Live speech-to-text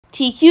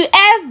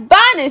TQF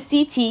Bonnets,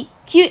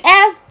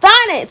 TQF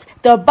Bonnets.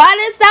 The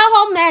bonnets that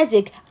hold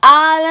magic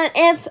all on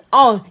its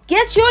own.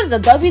 Get yours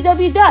at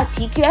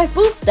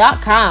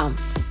www.tqfbooth.com.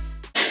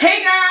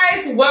 Hey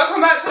guys, welcome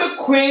back to the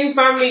Queen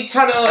Family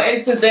channel,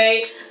 and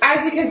today,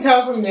 as you can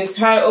tell from the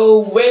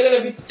title, we're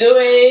going to be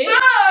doing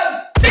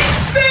the Big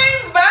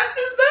Spoon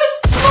versus the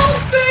Small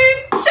Spoon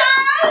Challenge!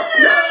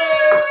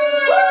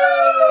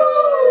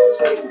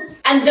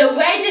 And the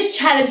way this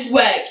challenge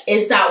works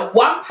is that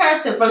one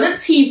person from the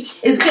team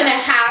is going to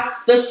have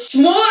the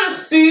smaller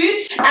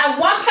spoon and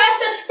one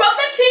person from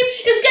the team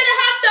is going to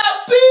have the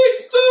big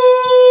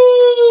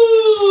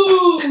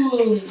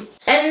spoon.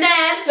 And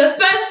then the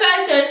first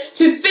person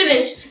to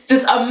finish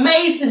this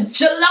amazing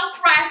jollof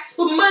rice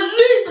with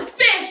Melusa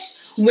fish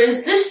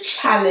wins this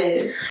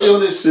challenge. I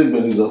only say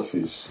Melusa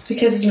fish.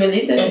 Because it's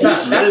Melusa fish.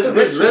 That's the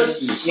red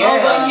fish. Yeah. Oh,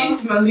 well, you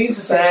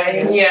Melusa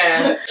saying.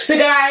 Yeah. So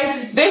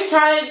guys, this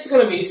challenge is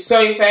going to be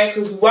so fair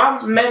because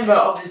one member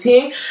of the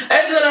team is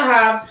going to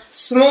have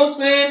small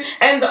spoon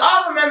and the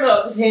other member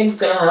of the team is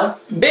going to have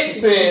big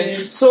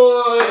spoon.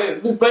 So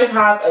we both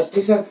have a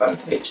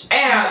disadvantage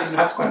and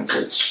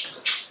advantage.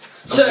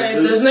 So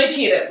there's no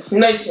cheating.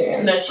 No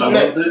cheating. No cheating.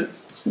 No.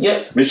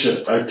 Yep.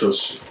 Michelle, I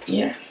trust you.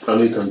 Yeah. I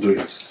know you can do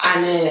it. I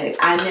know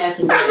I can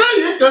do it. I know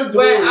you can do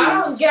But it. I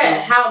don't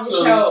get how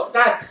Michelle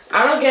I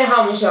don't get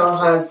how Michelle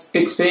has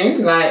big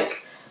spoon.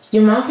 Like,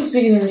 your mouth is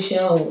bigger than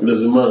Michelle.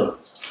 Doesn't matter.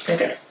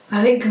 Okay.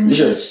 I think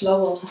Michelle's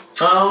slower.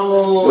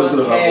 Oh, what's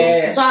gonna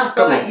happen? That's why I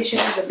feel like you should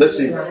have the Let's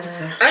see. I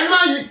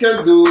know you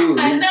can do it.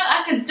 I know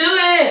I can do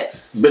it.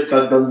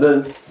 Better than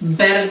them.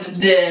 Better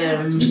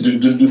than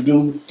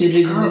them.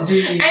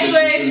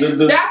 Anyways,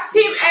 that's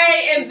Team A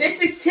and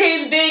this is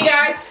Team B,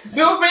 guys.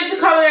 Feel free to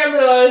comment down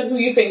below who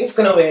you think is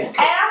gonna win. And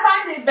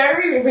I find it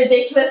very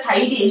ridiculous how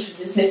you didn't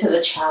introduce me to the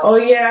challenge. Oh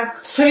yeah, I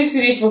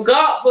totally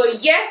forgot.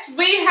 But yes,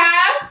 we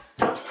have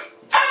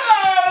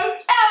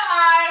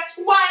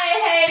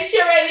YH,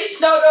 you already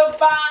know the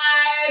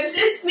vibes.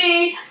 It's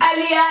me,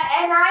 Aliyah,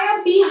 and I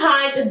am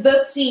behind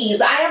the scenes.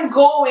 I am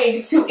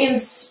going to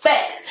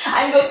inspect,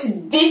 I'm going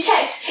to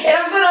detect, and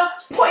I'm going to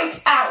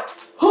point out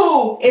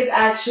who is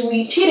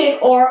actually cheating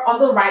or on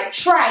the right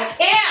track.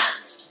 And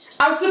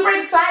I'm super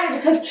excited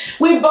because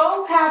we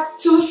both have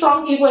two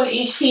strong people in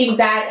each team,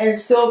 Dad and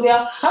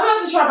Sylvia. I'm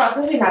not too sure about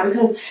Sylvia now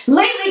because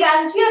lately,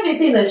 guys, if you haven't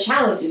seen the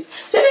challenges,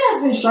 Sylvia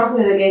has been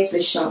struggling against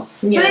Michelle.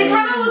 Yeah. So it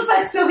kind of looks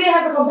like Sylvia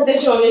has a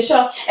competition with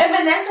Michelle, and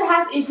Vanessa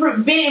has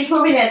been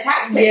improving their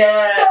tactics.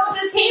 Yeah. So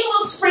the team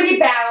looks pretty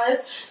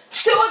balanced.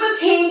 Two of the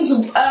teams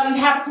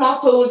have a small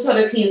spoon, two of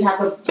the teams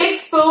have a big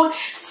spoon.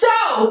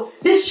 So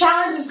this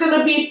challenge is going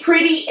to be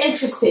pretty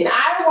interesting.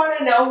 I want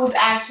to know who's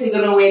actually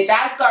going to win.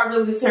 Dad's got a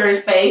really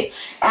serious face.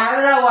 I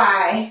don't know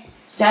why.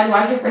 Dad,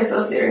 why is your face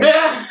so serious?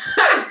 I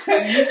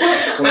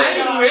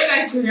didn't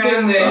realize who's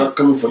doing this. I'm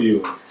coming for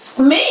you.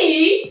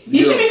 Me?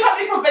 You should be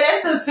coming for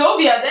Vanessa and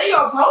Sylvia. They're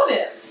your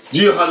opponents. Do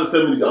you have to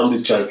tell me that I'm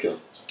the champion?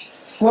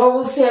 What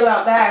we'll say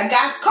about that.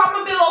 Guys,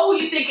 comment below who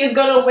you think is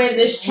going to win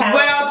this challenge.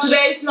 Well,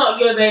 today's not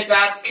your day,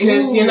 Dad,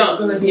 because you're not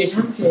going to be a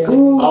champion.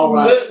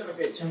 Alright. We're going to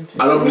be a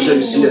champion. I don't Michelle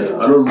you see it.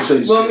 I don't Michelle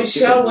you see Well,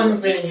 Michelle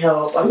wouldn't really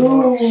help as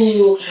much.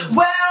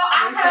 Well,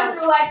 I kind of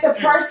feel like the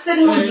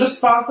person who's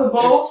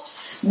responsible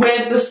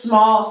with the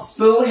small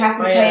spoon has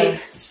to take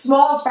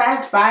small,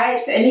 fast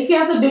bites. And if you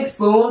have the big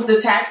spoon,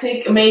 the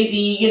tactic may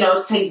be, you know,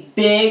 to take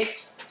big,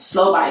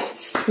 slow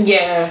bites.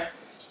 Yeah.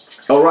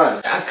 Alright.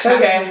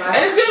 Okay.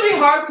 And it's going to be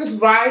hard because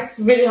rice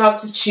really hard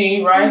to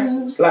chew.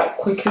 Rice, like,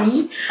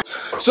 quickly.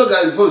 So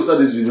guys, before we start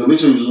this video, make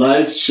sure you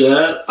like,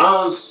 share,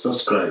 and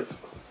subscribe.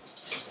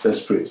 Let's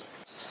pray.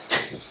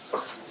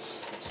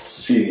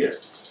 See ya.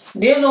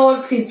 Dear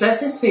Lord, please bless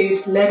this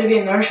food. Let it be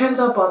a nourishment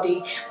to our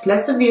body.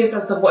 Bless the viewers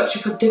as they watch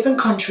it from different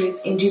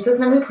countries. In Jesus'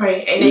 name we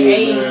pray.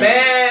 Amen.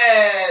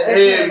 Amen.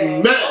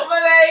 Amen. Oh my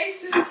days,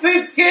 this is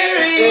so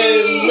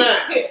scary. Amen.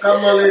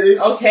 Come on,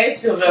 ladies. Okay,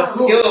 Sylvia,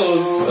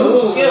 skills.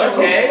 Ooh,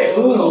 okay.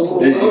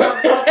 Ooh.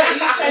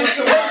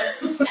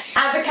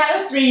 At the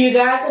count of 3, you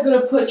guys are going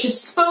to put your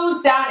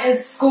spoons down and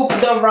scoop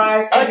the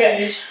rice and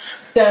finish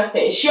the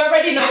fish. You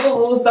already know the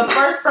rules. The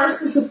first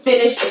person to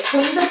finish and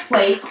clean the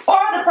plate or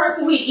the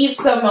person who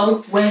eats the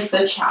most wins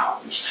the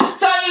challenge.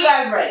 So are you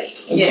guys ready?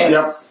 Yes.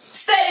 Yep.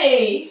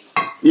 Steady.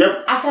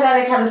 Yep. I said at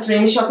the count of 3,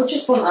 Michelle, put your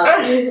spoon up.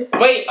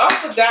 Wait,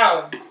 up or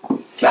down?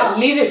 Like,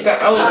 leave it down.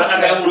 Oh,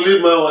 I will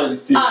leave my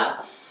one.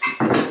 Up.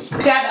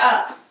 Dad,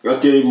 up.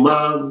 Okay,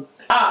 mom.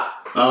 Up.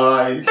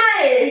 Alright.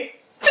 3,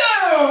 2,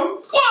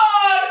 1,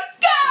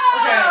 go!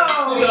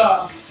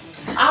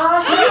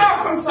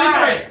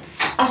 okay.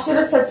 I should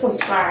have said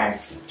subscribe.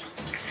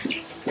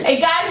 Hey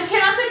guys, you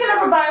cannot take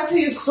another bite until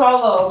you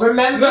swallow.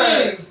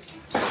 Remember?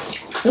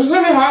 It's gonna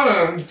be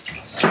harder.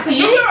 So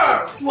you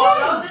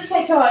swallow, then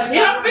take a You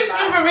have big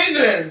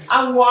information.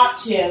 I'm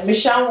watching.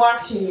 Michelle, I'm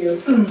watching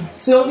you.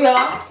 Sylvia,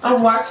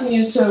 I'm watching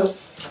you too.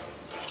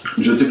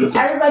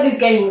 Everybody's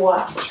getting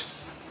watched.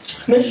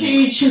 Make sure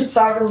you chew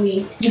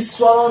thoroughly. You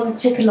swallow and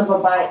take another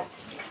bite.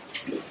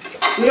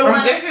 You don't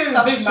I'm guessing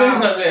the big spoon's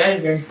not really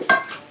angry.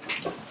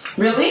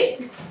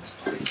 Really?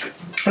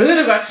 Look at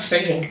the guy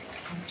thinking.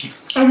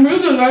 I'm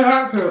really not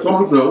hard to.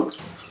 Don't know.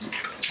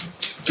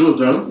 Two of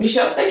them.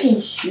 Michelle's taking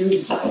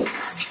huge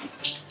bites.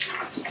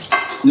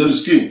 You're the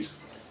skate.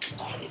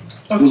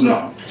 It's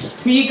not.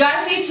 But you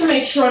guys need to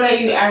make sure that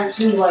you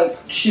actually like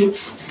shoot.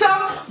 So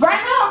right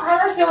now I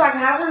kind of feel like I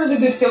have a really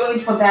good feeling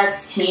for that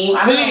team.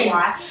 I don't know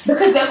why.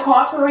 Because they're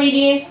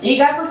cooperating. You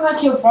guys look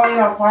like you're falling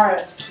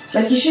apart.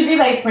 Like you should be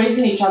like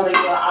praising each other.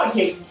 You're out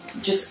here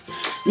just,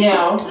 you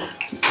know,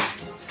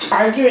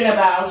 arguing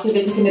about so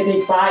they're taking a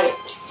big bite.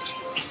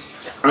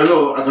 I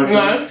know. I can.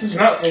 No, it's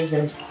not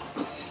thinking.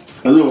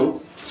 I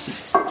know.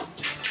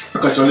 I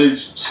can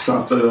challenge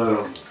stuff.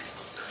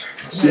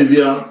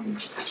 Sylvia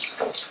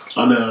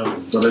and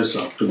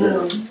Vanessa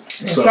together.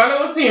 So, Try to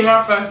go see your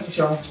mouth first,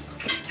 Michelle.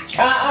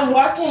 I'm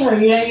watching her.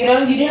 You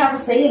didn't have a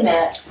say in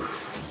that.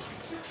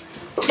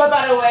 But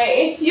by the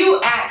way, if you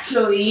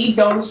actually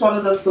don't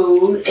swallow the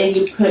food and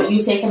you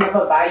take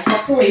another bite, you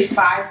have to wait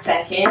 5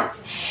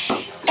 seconds,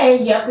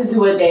 and you have to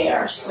do it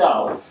there.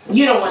 So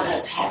you don't want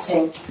that to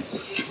happen.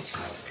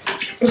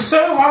 It's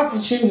so hard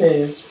to chew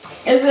this.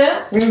 Is it?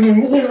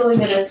 Mm-hmm. Is it really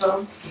good?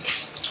 So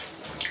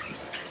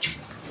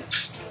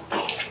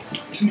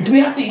we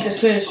have to eat the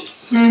fish.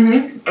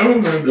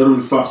 Mm-hmm. that'll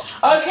be fast.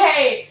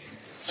 okay.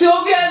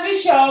 Sylvia and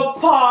Michelle,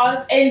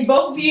 pause, and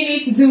both of you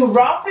need to do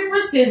rock, paper,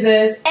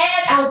 scissors,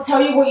 and I'll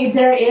tell you what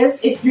there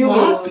is if you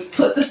lose.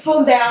 Put the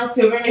spoon down,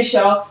 Sylvia and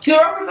Michelle, do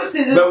rock, paper,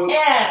 scissors, Then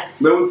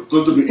we're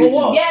going to be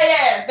eating.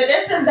 Yeah, but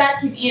this and that,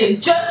 keep eating.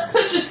 Just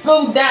put your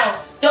spoon down.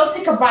 Don't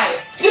take a bite.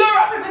 Do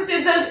rock, paper,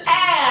 scissors,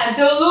 and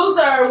the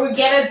loser will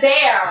get it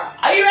there.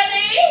 Are you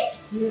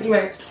ready?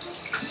 Wait.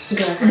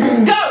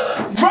 Go!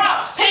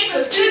 Rock,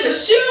 paper,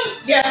 scissors, shoot!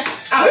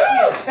 Yes.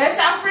 Best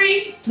out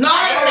 3? No. I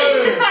say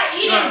you can start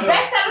eating. No.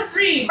 Best out of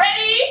 3.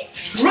 Ready?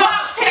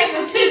 Rock,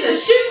 paper,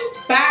 scissors,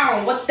 shoot!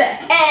 Bow. What the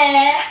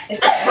heck?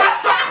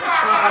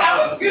 That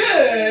was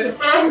good.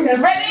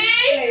 Ready?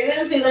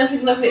 Okay,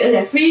 let me.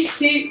 Okay, 3,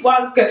 2,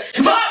 1, go.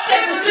 Rock,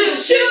 paper,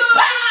 scissors, shoot!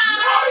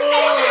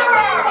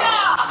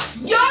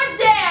 You're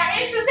there.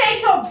 It's to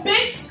take a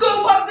big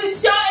scoop of the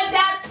shot and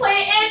that's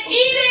plate and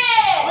eat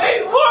it.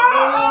 Wait,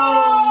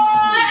 whoa!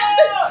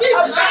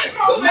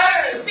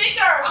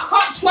 Bigger. I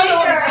can't swallow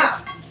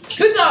that.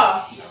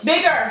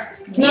 Bigger.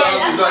 No, Yeah,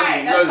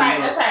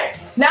 that's right.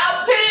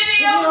 Now put it in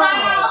your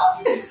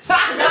mouth. That's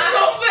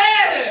not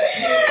fair.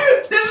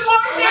 There's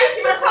more dares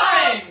to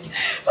come.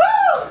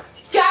 Woo!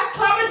 Guys,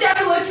 comment down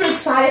below if you're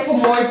excited for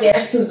more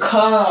dares to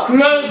come.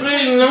 No,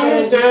 please,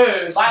 no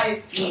dares.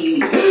 Bye.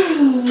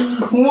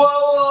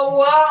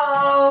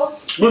 Whoa.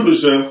 Good,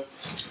 Michelle.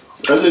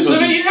 So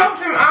then you helped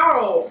him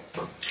out.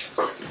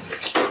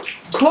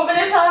 Well,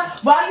 Vanessa,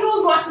 while you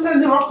was watching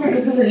them do rock, paper,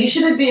 scissors, you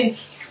should have been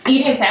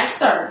eating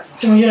faster.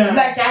 Oh, yeah.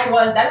 Like that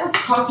was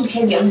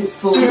concentrating on his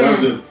food.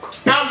 That's it.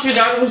 Now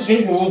Dad was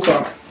drinking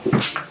water.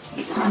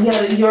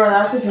 Yeah, you're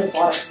allowed to drink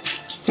water.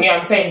 Yeah,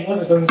 I'm saying he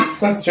wasn't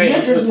concentrating.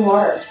 You're drinking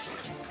water.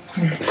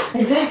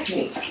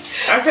 Exactly.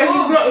 I said he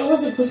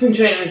wasn't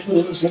concentrating on his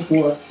food, he was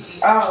drinking water.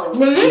 Oh.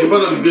 It's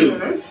part of the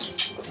game.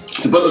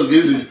 It's part of the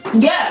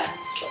game. Yeah.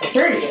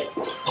 Period.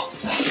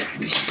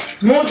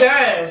 More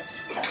dad.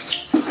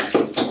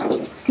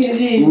 Don't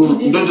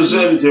you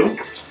say anything?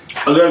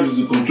 And that is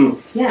the control.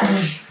 Yeah.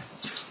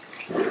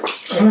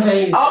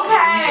 Okay.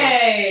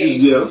 Okay. She's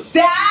there.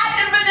 Dad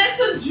and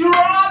Vanessa,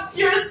 drop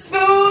your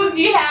spoons.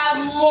 You have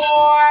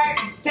more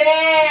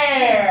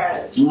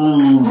there.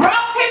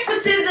 Rock, paper,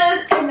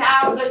 scissors, and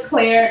I'll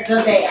declare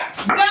the dare.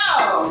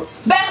 Go.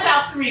 Best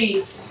out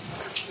 3.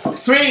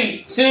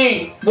 3,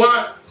 2,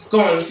 1. Go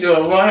on, let's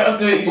go. Right up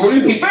there. 3,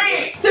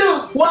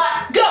 2,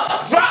 1, go.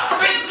 Rock,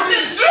 paper,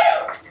 scissors,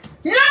 shoot.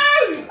 No.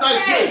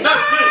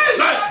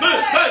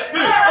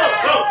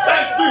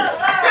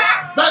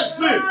 That's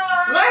me.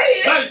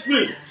 That's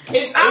me.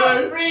 It's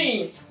out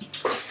 3.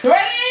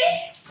 Ready?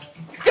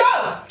 Go.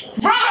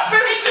 Rock,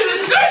 paper,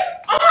 scissors, shoot.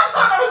 Oh my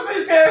god, that was so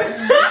good.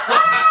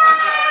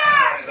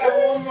 We got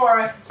one more.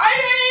 Are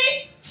you ready?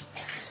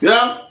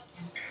 Yeah.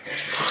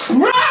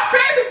 Rock,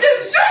 paper,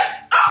 scissors, shoot.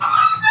 Oh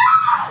no.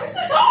 This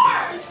is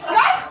hard.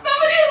 Got so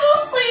many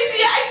little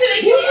sleazy action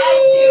and can't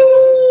act you.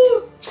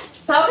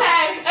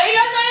 Okay. Are you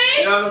guys ready?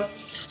 Yeah.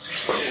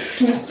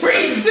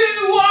 3, 2,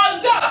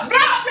 1, go!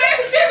 Rock,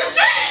 paper, scissors,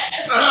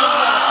 shoot!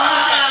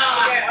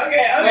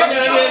 Okay.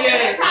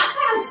 It's not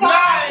kind of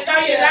sorry. No,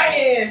 you're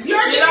lying.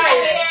 You're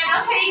lying.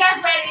 Okay, you guys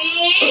ready?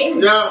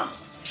 Yeah.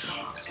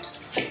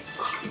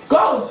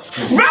 Go!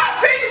 Rock,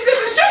 paper,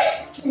 scissors, shoot!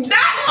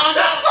 That is so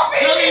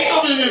convenient.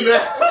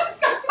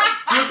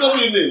 You told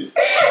me this.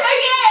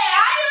 Again,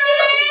 are you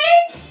ready?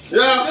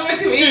 Yeah.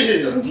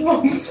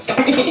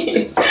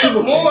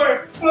 More.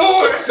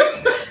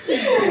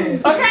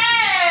 Okay.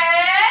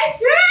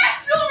 Yes,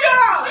 Sylvia.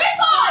 This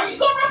hard. You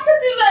go rock,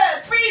 paper,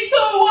 scissors. 3, 2,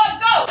 1,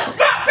 go!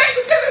 Rock,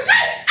 paper, scissors,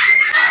 shoot!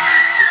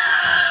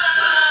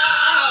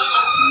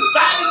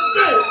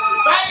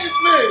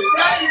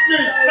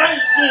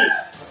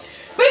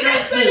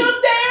 Vanessa, your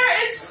dare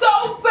is so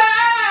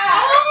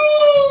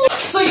bad.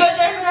 So your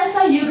dare,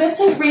 Vanessa, you get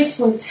to freeze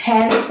for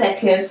 10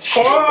 seconds.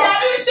 And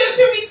that is should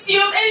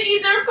consume and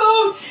eat their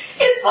food.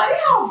 It's it's funny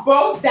how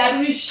both that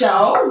we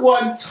show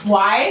won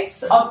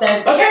twice of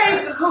that.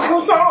 Okay, come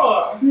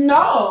on.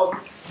 No.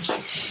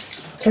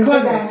 Come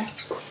on.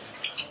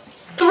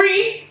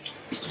 3,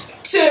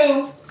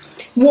 2,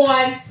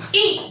 1,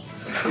 eat.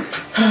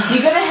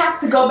 You're gonna have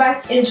to go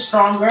back in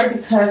stronger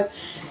because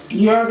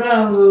you're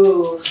gonna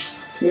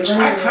lose. You're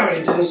gonna I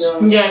carried this.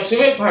 Yeah, she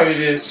will carry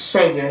this.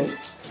 So good.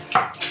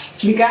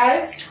 You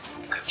guys,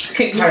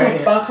 Keep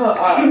carrying it. buckle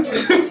up.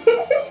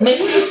 Make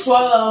sure you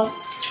swallow,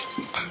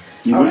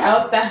 or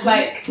else that's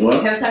like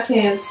 10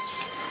 seconds.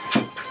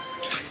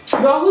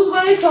 Well, who's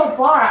winning so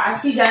far? I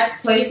see Dad's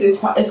place is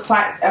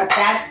quite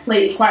Dad's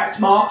plate is quite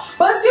small,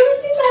 but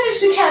Sylvia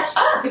managed to catch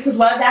up because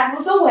while Dad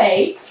was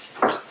away,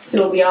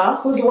 Sylvia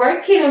was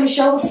working and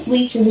Michelle was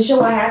sleeping.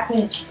 Michelle, what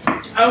happened?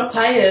 I was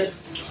tired.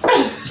 So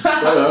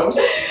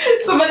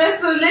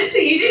Vanessa,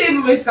 literally, you didn't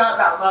even miss out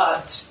that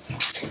much.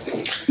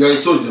 Yeah,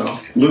 it's so down.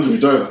 Don't be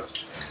tired.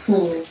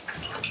 Right?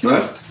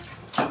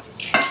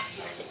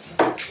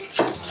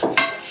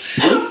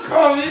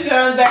 Oh,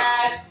 Michelle and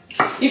Dad.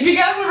 If you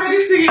guys are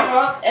ready to give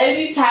up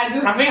anytime,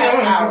 just I think tap I'm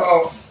gonna give out.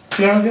 up. Do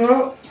you want to give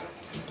up?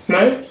 No?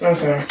 I'm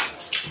sorry.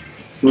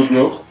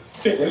 No?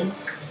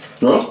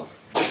 No?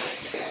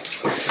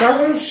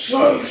 I'm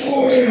so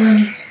full.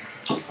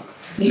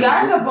 You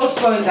guys are both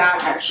slowing down,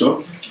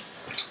 actually. So?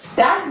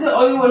 That's the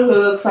only one who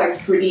looks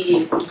like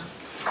pretty,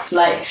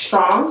 like,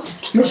 strong.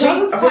 Michelle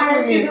looks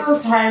tired, Sylvia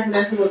looks tired,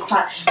 Vanessa looks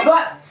tired.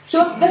 But,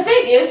 so the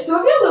thing is,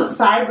 Sylvia looks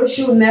tired, but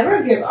she'll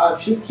never give up.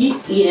 She'll keep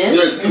eating.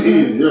 Yeah, keep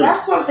eating, yeah.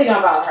 That's one thing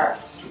about her.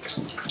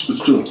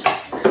 It's true.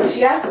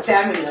 She has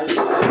stamina. I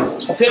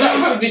feel like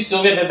it should be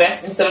Sylvia the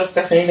best instead of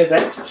Stephanie the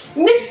best.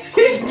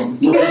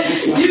 You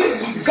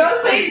go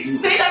say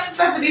that to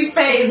Stephanie's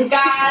face,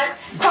 guys.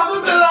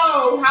 Comment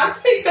below. How do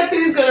you think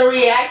Stephanie's gonna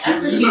react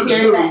after she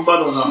hears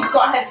that she's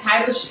got her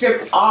title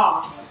stripped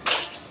off?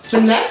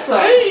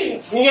 Vanessa.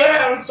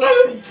 Yeah, I'm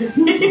sorry.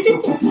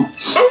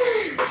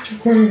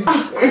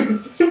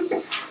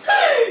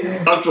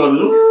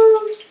 Actually,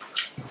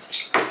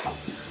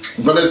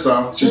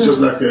 Vanessa, she's just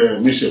like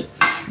Michelle.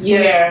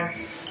 Yeah.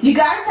 You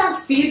guys have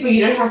speed, but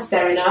you don't have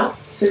stamina.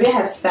 Sylvia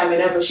has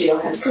stamina, but she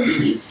don't have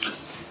speed.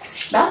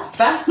 That's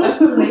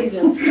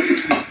amazing.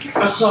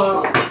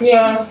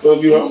 Yeah.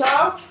 Don't give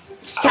up. So,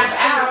 tap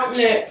out.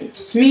 Yeah.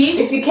 Me,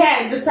 if you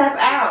can, just tap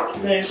out.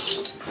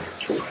 Yes.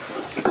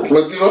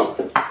 Don't give up.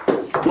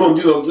 Don't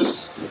give up.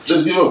 Just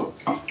give up.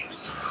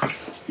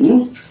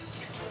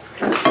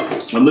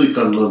 I know you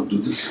cannot do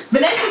this.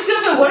 Vanessa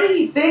Sylvia, what are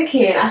you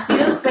thinking? I see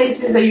those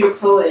faces that you're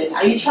pulling.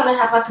 Are you trying to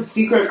have like a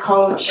secret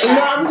code? No,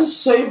 I'm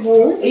just so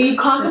full. Are you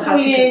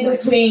contemplating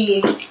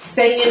between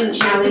staying in the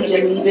challenge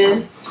and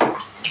leaving?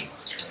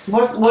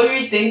 What are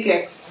you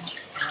thinking?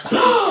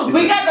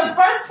 We got the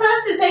first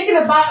person taking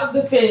a bite of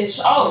the fish.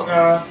 Oh,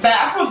 I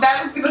thought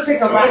that was gonna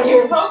take a bite.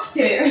 You poked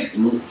it.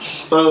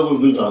 I will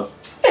do that.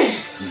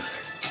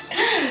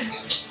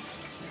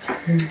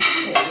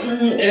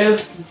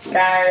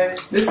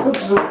 Guys, this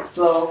looks really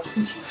slow.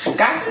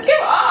 Guys, just give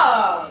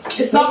up.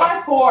 It's not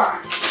by 4.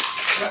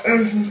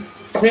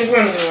 Which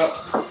one is it?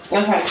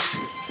 Okay.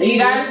 Are you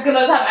guys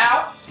gonna tap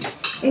out?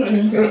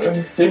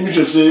 Maybe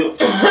just say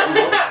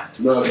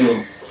no.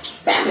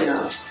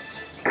 Stamina.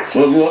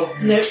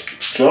 What? Nope.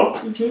 So?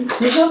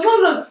 Michelle's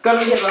not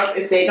gonna give up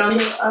if they don't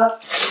give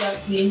up.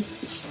 That's me.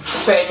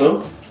 Same.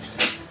 So?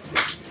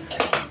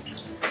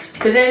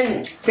 But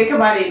then think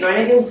about it,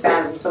 going against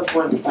that is so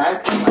fun.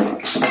 That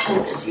like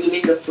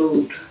consuming the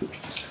food.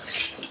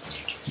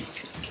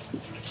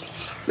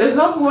 There's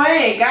no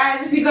way,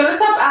 guys. If you're gonna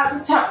tap out,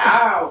 just tap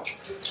out.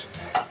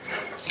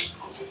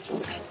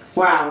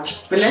 Wow.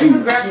 Vanessa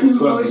grabbed the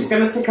food. She's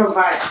gonna take a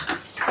bite.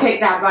 Take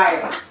that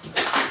bite.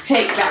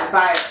 Take that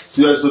bite.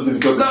 See, that's so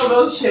difficult. Slow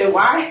motion.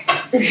 Why?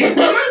 You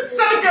were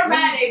so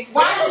dramatic.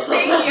 Why are you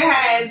shaking your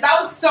hands?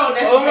 That was so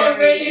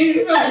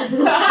necessary. Oh my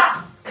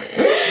god.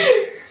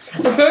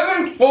 Because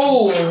I'm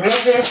full.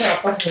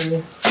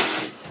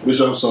 Wish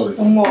I'm sorry.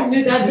 Dad,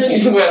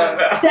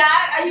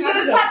 Dad, are you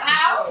gonna tap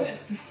out?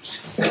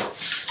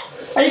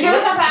 Are you gonna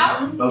tap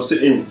out? I'm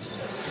sitting.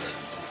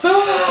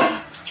 Come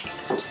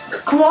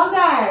on,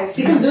 guys.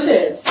 You can do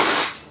this.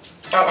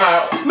 I'm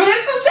out.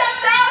 Vanessa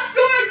tapped out.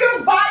 Scoring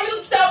goodbye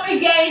yourself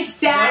against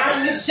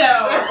Dad in the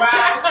show.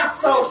 Wow.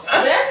 So,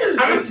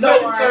 I'm so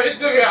sorry.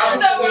 I'm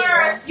the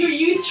worst.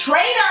 You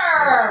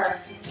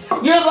traitor.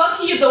 You're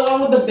lucky you're the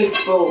one with the big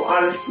spoon,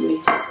 honestly.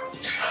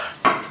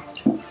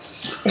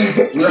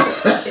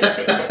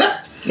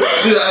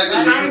 See,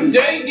 I'm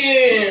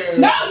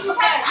joking. No, you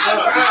had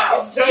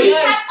out. You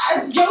had a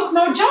joke,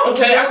 no joke.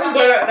 Okay, I can go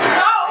like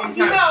that.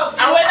 No, I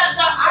went like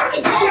that. I'm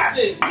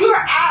exhausted.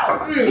 You're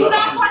out. Do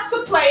not touch the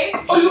plate,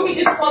 or you'll be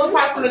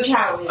disqualified for the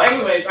challenge.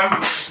 Anyways,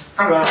 I'm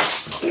out.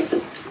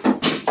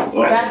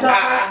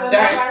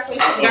 Guys,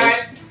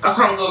 I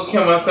can't go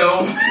kill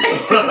myself.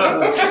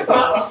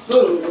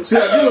 See, I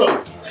do know.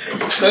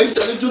 Now you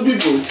telling 2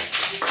 people.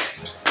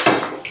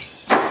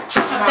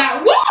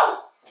 That woo!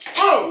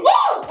 Whoa! Woo!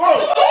 Whoa!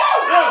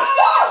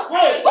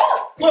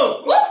 Woo!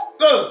 Whoa!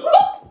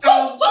 Go! Go!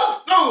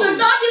 The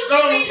dog is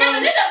moving. No,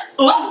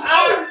 Oh!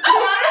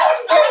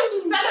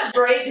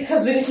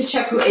 because we need to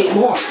check who ate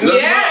more.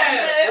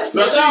 Yeah. You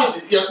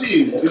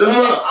see, it doesn't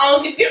matter.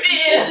 I'll get you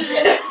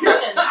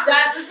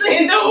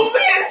in the whole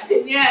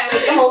bin. Yeah,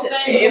 the whole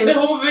thing. In the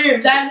whole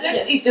bin. Guys,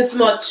 let's eat this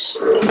much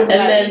and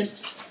then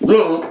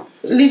No.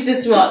 leave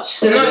this much.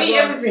 So Not eat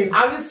everything.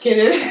 I'm just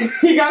kidding.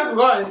 You guys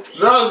won.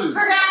 No.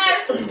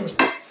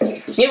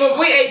 Yeah, but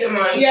we ate the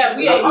most. yeah,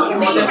 we ate. Okay,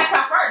 but you have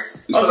that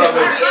first. Okay, but we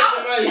ate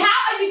the most.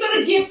 How are you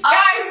gonna give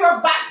guys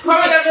your back to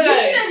Comment them? down You below.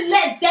 should have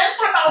let them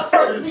tap out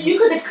first, but you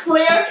could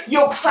declare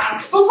your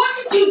crown. But what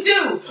did you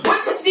do?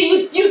 What did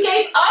you do? You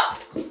gave up?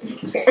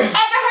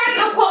 Ever heard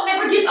of the quote,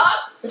 never give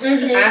up? I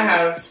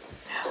have.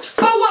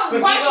 But what?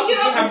 But Why did you give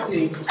up? have to.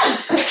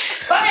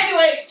 But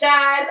anyway,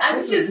 guys,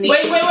 I just need.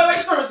 Wait,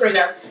 sorry,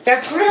 guys.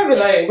 Guys, comment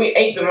below. We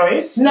ate the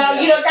most. No,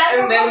 you don't. Guys,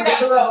 And then comment down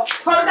below.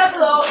 Comment down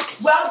below.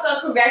 Well done,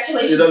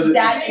 congratulations to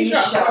Dad and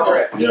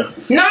Michelle. Yeah.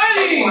 No!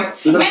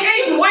 We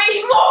ate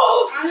way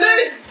more!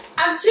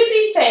 And to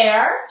be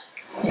fair,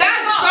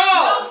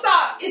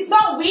 stop. It's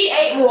not we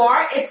ate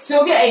more, it's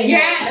Sylvia ate more.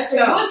 Yes.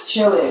 It was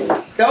chilling.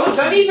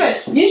 Don't even.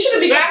 You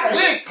shouldn't be Guys,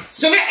 look.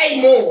 Sylvia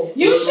ate more.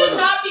 You should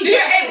not be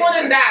Sylvia ate more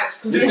than that.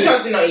 Because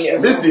Michelle did not eat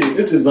it. This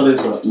is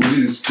Vanessa. We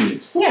do this skill.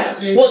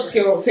 Yeah. What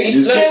skill? To eat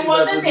This slow? It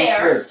wasn't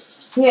theirs.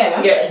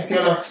 Yeah. Yeah, it's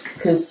not.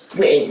 Because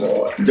we ate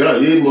more. Yeah,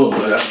 you eat more.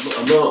 I'm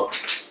not.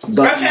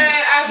 Okay,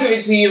 I'll give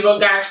it to you, but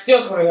guys,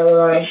 still coming down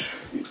below.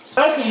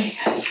 Okay.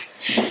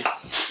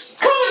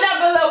 Comment down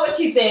below what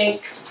you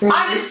think.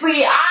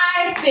 Honestly,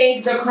 I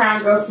think the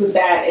crown goes to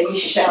Dad and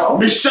Michelle.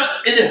 Michelle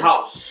in the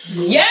house.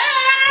 Yeah!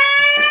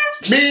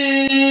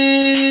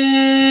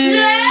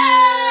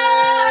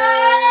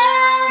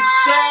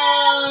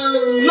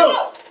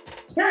 Michelle.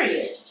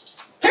 Period.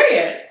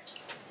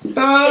 Is Is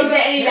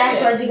there any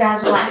last words you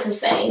guys would like to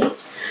say?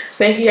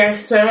 Thank you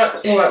guys so much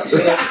for watching.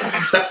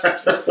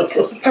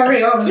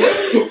 Carry on.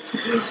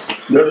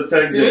 No,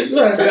 thank you. Which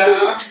one,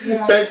 girl?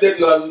 Thank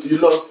that you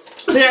lost.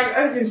 So yeah,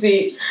 as you can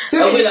see,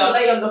 Sylvia we is lost.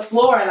 lay on the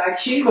floor like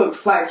she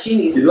looks like she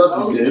needs You to lost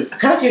go. the game. I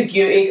kind of feel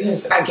guilty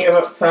because I gave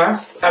up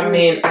first. I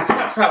mean, I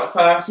tapped out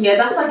first. Yeah,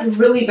 that's like a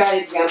really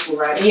bad example,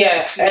 right?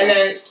 Yeah, and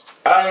then,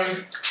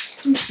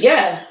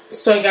 yeah.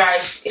 So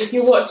guys, if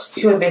you watched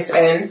to this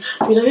end,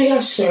 we love you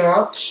guys so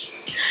much.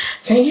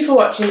 Thank you for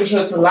watching. Be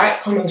sure to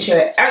like, comment,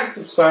 share, and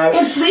subscribe.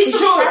 And please Be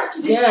sure- subscribe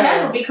to this yeah.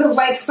 channel because,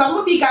 like, some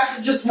of you guys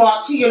are just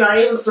watching, you're not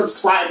even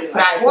subscribing.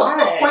 Like,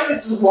 what's why? the point of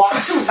just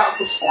watching without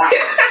subscribing?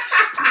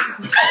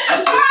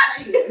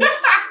 It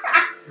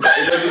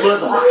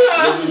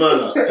doesn't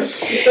matter.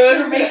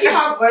 You're making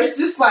my voice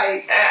just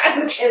like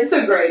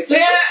disintegrate.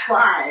 Just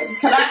subscribe.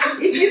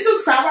 If you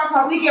subscribe, I'll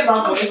probably get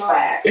my voice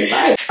back.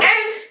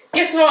 And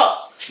guess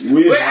what?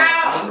 We We're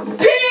out.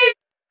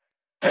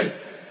 Peace.